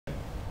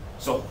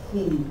So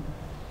who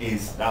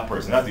is that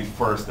person? That's the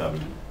first W.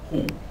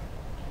 Who?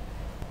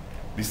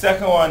 The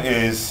second one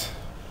is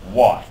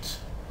what?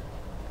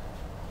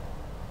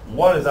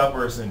 What does that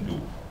person do?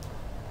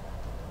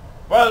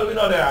 Well, we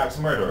know they're axe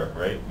murderer,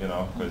 right? You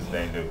know, because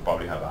then they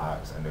probably have an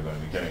axe and they're going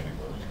to be killing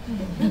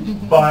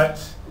people.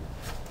 But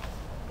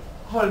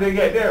how did they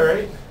get there,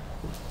 right?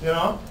 You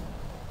know?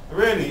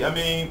 Really, I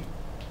mean,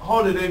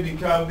 how did they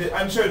become,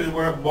 I'm sure they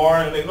weren't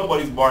born, like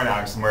nobody's born an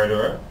axe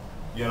murderer,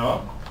 you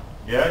know?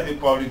 Yeah, they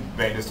probably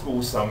went to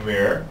school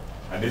somewhere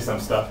and did some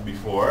stuff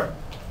before,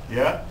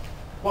 yeah?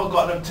 What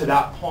got them to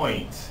that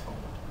point?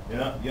 You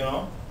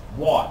know?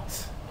 What?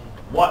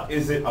 What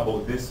is it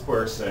about this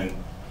person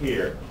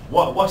here?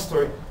 What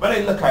story? When I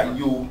look at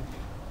you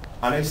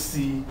and I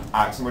see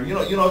axe murder,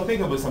 you know,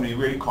 think about some of the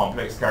really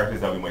complex characters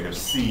that we might have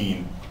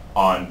seen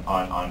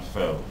on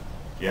film,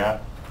 yeah?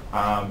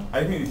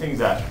 I think the things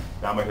that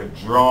might have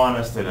drawn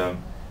us to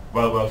them,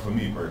 well, for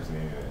me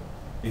personally anyway,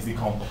 is the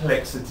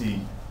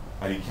complexity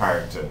of the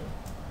character.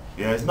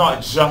 Yeah, it's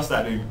not just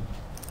that they're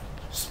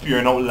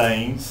spewing out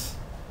lines.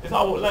 It's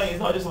not about lines, it's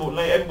not just about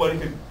lines. Everybody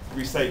can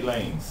recite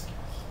lines.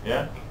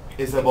 Yeah?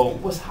 It's about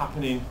what's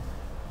happening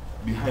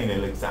behind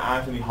it. Like Sir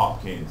Anthony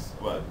Hopkins.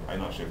 Well, I'm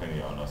not sure if any of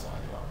y'all know Sir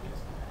Anthony Hopkins.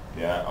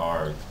 Yeah,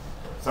 or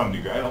some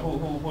degree. I don't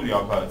know who do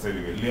y'all call it?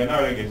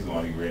 Leonardo, I guess, is one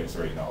of the greatest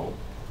right now.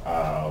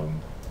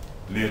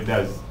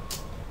 There's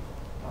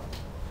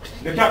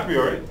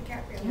DiCaprio, right?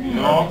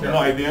 DiCaprio. No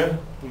idea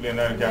who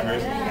Leonardo DiCaprio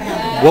is?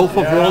 Yeah. Wolf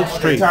of Wall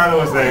Street. Tyler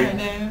was like,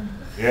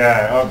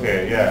 yeah,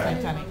 okay,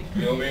 yeah.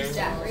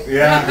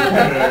 Yeah,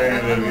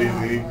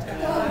 easy.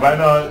 But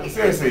no,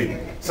 seriously.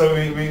 So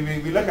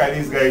we look at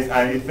these guys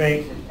and you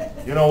think,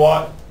 you know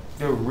what?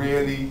 They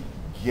really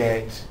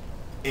get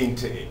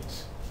into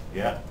it.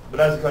 Yeah? But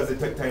that's because they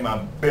took time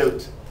and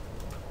built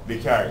the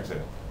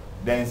character.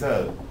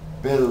 Denzel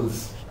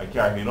builds a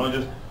character. You don't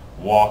just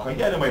walk.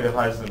 Yeah, they might have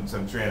had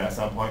some training at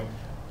some point,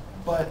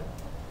 but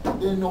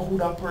they know who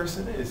that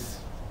person is.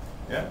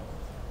 Yeah?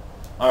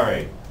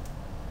 Alright.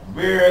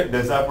 Where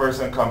does that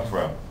person come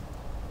from?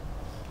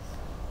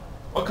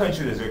 What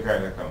country does your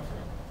character come from?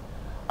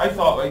 I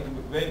thought, like,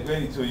 when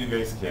the two of you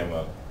guys came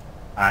up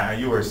and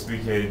you were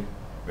speaking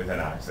with an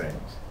accent,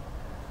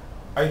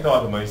 I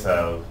thought to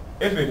myself,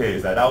 if it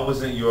is that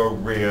wasn't your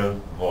real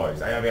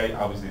voice, I mean,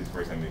 obviously it's the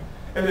first time,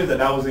 if it is that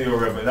wasn't your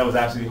real voice, that was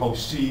actually how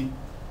she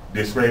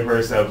described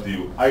herself to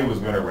you, I was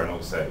going to run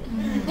outside.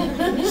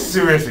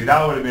 Seriously,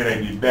 that would have been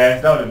like the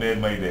best, that would have made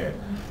my day.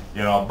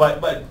 You know,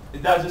 but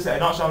that's just, I'm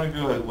not sure how many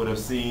people would have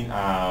seen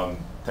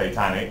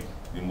Titanic,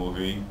 the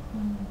movie,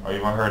 or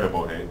even heard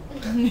about it.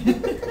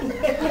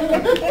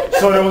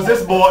 So there was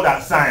this boat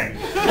that sank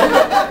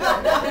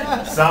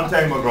some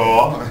time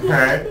ago,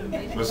 right?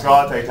 It was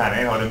called Titanic.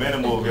 You know, they made a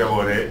movie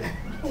about it.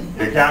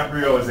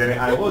 DiCaprio was in it.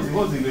 And what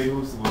was the lady who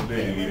was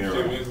playing the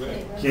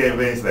lead? Kate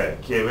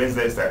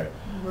Winslet started.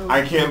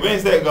 And Kate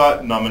Winslet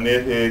got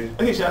nominated.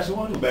 I think she actually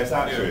won the Best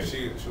Actress.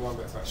 Yeah, she won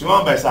Best Actress. She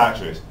won Best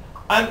Actress.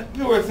 And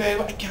people were saying,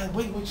 well, I can't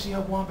wait when she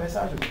have won Best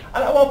Actress.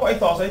 And at one point I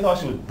thought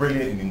she was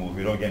brilliant in the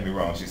movie, don't get me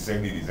wrong, she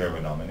certainly deserved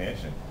a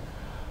nomination.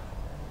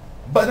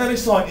 But then I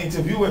saw an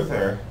interview with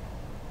her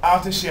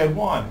after she had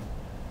won.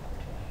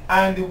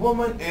 And the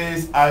woman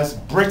is as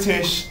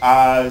British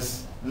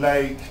as,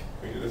 like,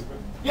 Queen Elizabeth?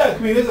 Yeah,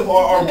 Queen Elizabeth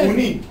or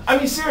Booney. I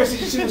mean, seriously,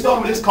 she was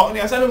talking with this Cockney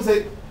accent. I was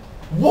like,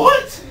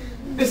 what?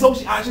 This is how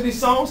she actually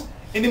sounds?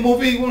 In the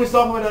movie, when we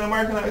talking with an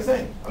American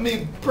accent. I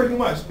mean, pretty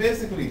much,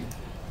 basically.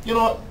 You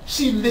know,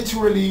 she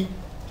literally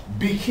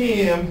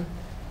became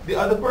the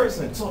other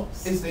person. So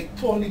it's like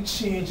totally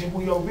changing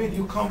who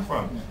you come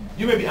from.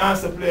 You may be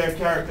asked to play a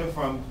character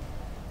from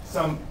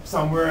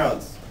somewhere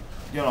else.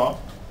 You know.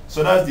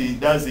 So I think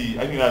that's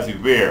the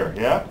where,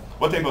 yeah?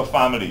 What type of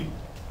family?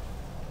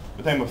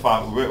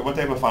 What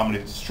type of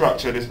family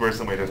structure this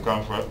person might have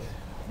come from?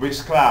 Which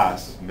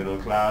class? Middle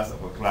class,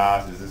 upper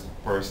class? Is this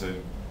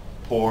person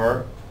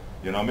poor?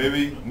 You know,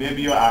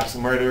 maybe your axe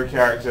murderer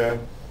character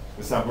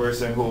is some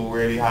person who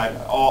really had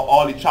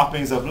all the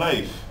trappings of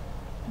life.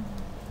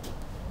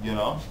 You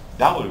know,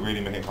 that would really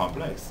make it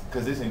complex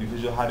because this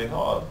individual had it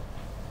all,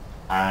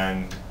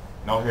 and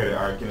now here they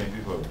are killing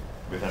people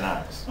with an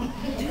axe.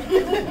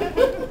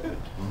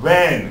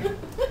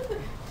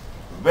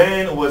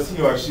 When was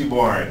he or she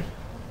born?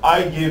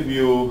 I give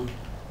you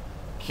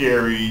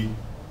Carrie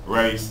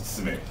Rice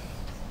Smith.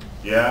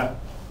 Yeah,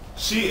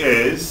 she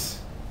is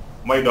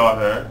my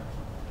daughter.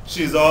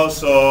 She's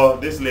also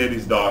this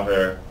lady's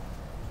daughter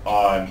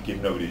on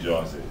Keeping Up with the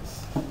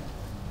Joneses.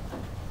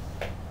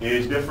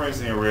 Age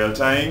difference in real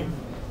time?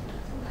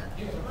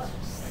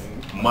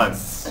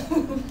 Months.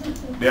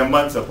 They're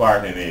months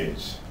apart in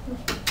age.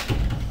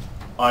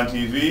 On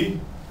TV,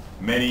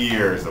 many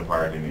years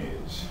apart in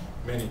age.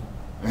 Many.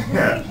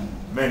 Yeah,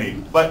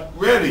 many. But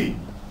really,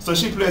 so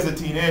she plays a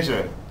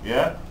teenager,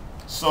 yeah?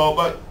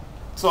 So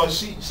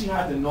she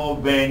had to know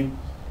when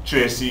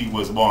Tracy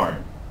was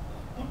born,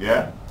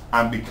 yeah?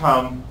 And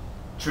become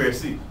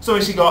Tracy. So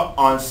when she got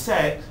on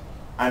set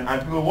and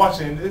people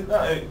watching,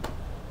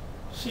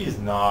 she's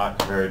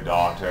not her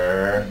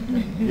daughter.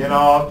 You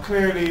know,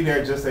 clearly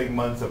they're just like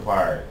months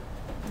apart.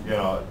 You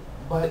know,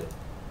 but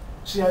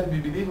she had to be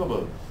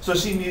believable. So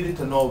she needed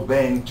to know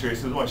when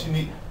Tracy was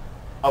born.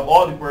 Of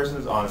all the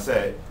persons on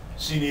set,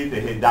 she needed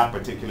to hit that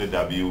particular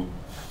W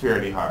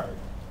fairly hard.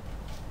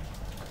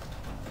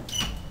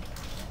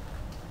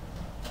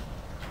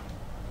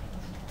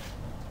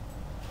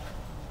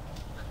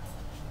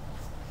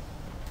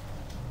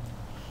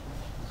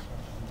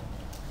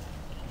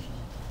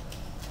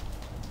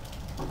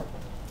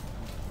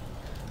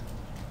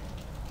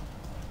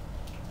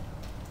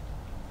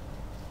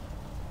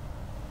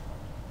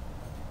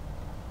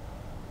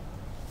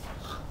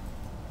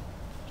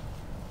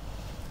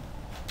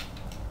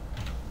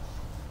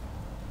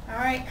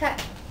 Alright, cut.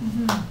 So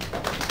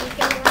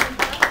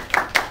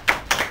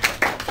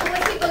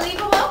was he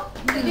believable?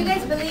 Did you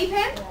guys believe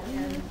him?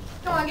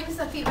 Come on, give me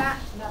some feedback.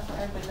 Not for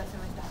everybody, that's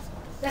my task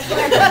force. That's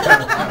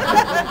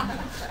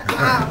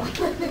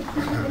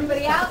wow.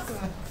 Anybody else?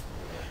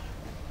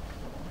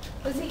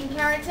 Was he in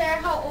character?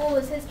 How old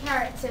was his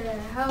character?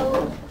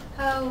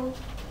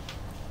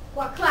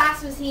 What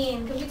class was he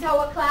in? Can we tell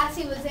what class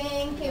he was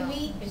in? Can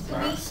we?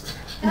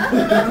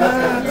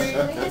 Huh?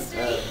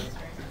 History?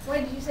 What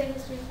did you say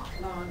history?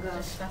 Oh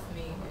gosh, that's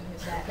me.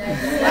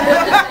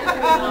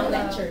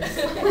 Lectures.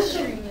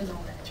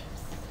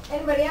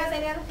 Anybody else?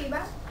 Any other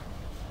feedback?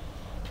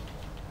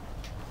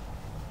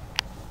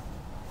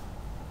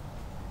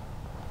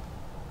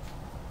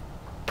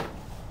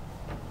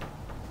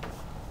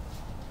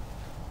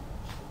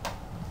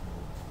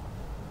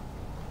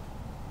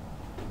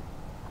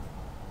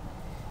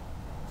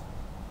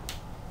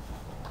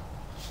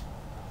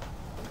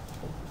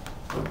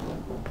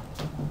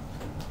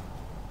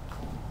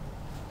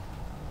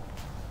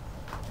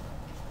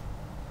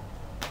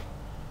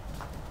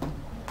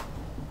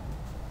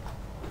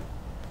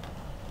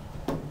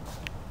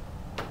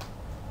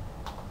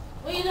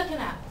 What are you looking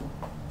at?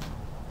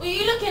 What are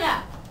you looking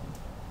at?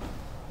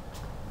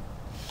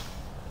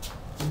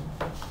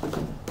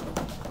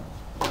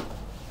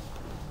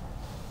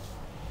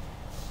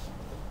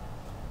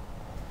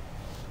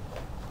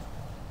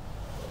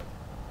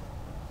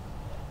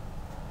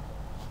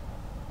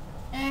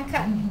 And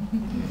cut.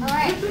 All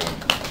right.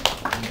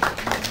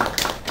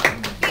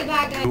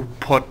 Feedback, guys. You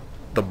put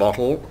the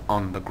bottle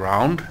on the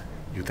ground.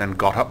 You then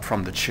got up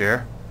from the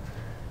chair.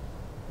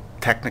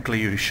 Technically,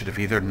 you should have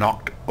either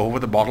knocked over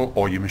the bottle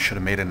or you should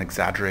have made an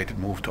exaggerated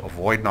move to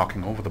avoid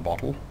knocking over the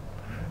bottle.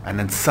 And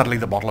then suddenly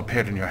the bottle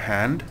appeared in your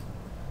hand.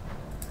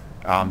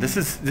 This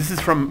is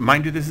from,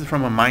 mind you, this is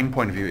from a mind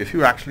point of view. If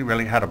you actually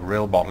really had a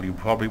real bottle, you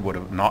probably would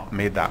have not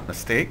made that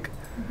mistake.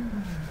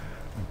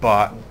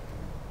 But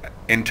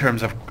in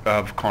terms of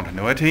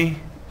continuity,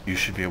 you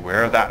should be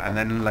aware of that. And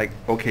then, like,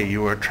 okay,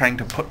 you were trying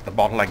to put the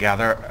bottle, I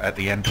gather, at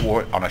the end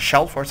on a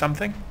shelf or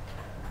something.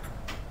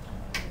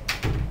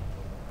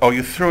 Oh,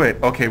 you threw it.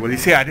 Okay. Well, you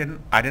see, I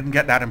didn't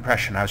get that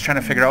impression. I was trying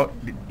to figure out,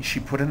 did she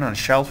put it on a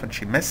shelf and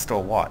she missed,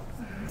 or what?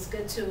 It's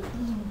good too,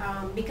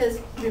 because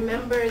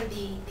remember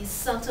the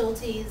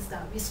subtleties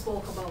that we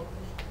spoke about.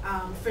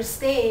 For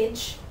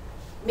stage,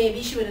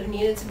 maybe she would have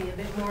needed to be a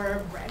bit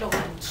more red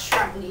and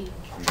straggly,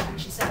 drag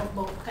herself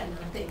both kind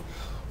of thing.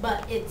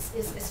 But it's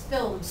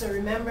film, so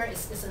remember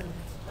it's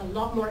a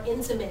lot more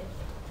intimate.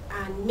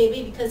 And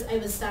maybe because I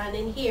was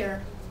standing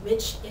here,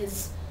 which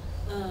is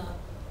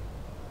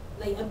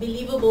like a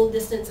believable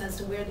distance as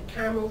to where the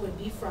camera would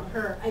be from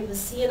her, I was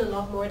seeing a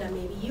lot more than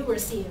maybe you were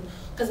seeing,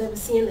 because I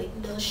was seeing like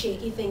little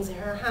shaky things in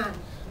her hand.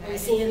 I was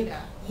seeing,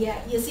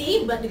 yeah, you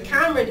see, but the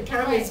camera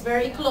is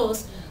very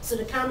close, so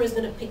the camera is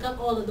going to pick up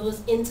all of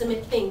those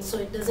intimate things, so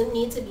it doesn't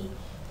need to be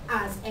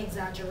as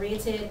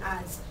exaggerated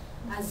as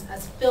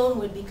film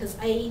would, because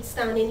I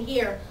standing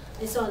here,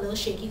 I saw little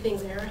shaky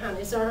things in her hand.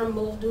 I saw her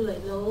move, do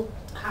like little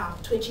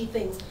half twitchy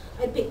things.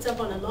 I picked up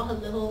on a lot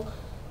of little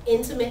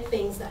intimate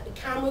things that the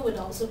camera would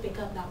also pick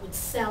up that would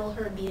sell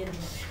her being there.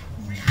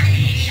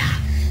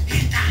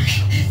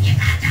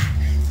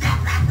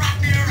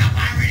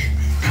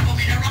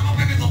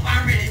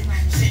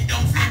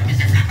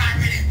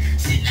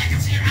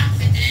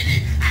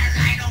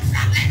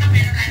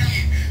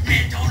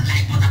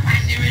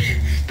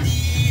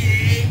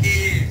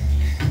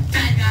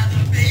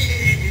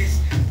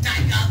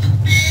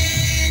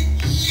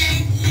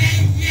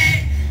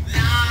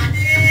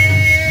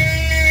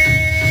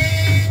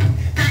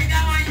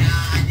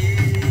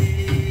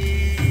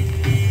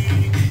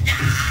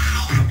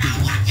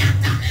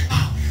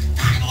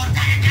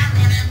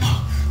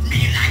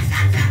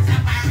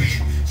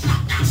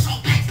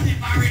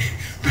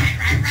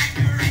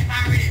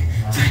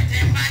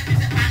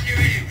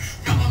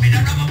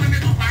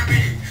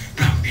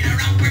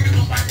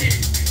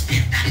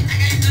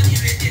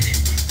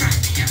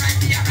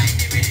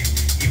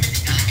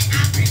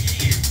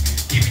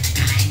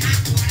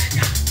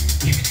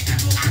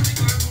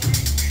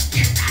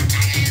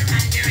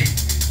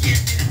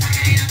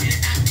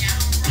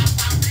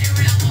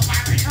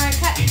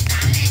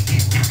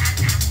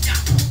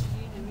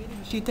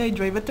 She tell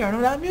driver turn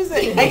on that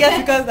music. I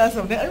guess because that's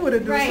something I would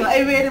have done. So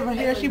I waited for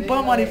her. She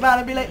bum on the van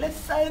and be like,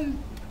 listen.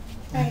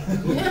 Right.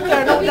 We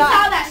saw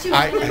that she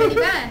was in the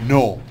minivan.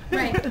 No.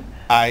 Right.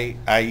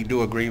 I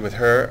do agree with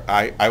her.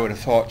 I would have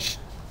thought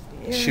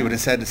she would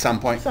have said at some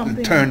point,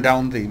 Something. turn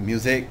down the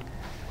music.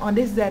 On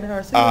this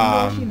ZR, so you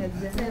know she knows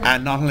ZR.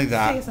 And not only Say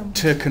that, something.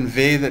 to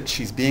convey that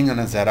she's being on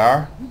a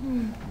ZR,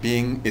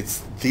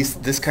 it's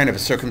this kind of a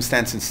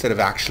circumstance instead of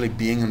actually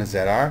being on a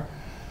ZR,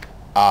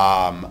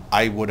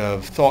 I would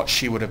have thought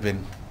she would have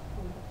been,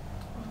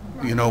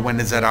 you know, when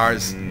the ZR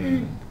is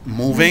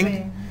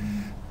moving,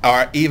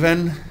 or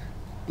even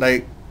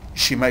like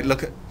she might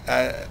look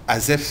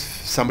as if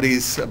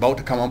somebody's about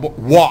to come on board.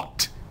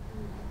 What?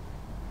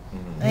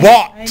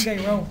 What? I ain't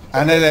going wrong.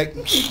 And they're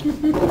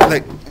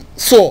like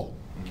so,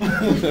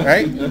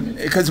 right?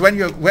 Because when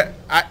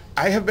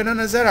I have been in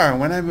a ZR, and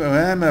when I'm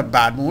in a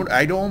bad mood,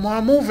 I don't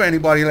want to move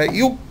anybody. Like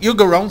you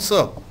go round,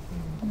 sir.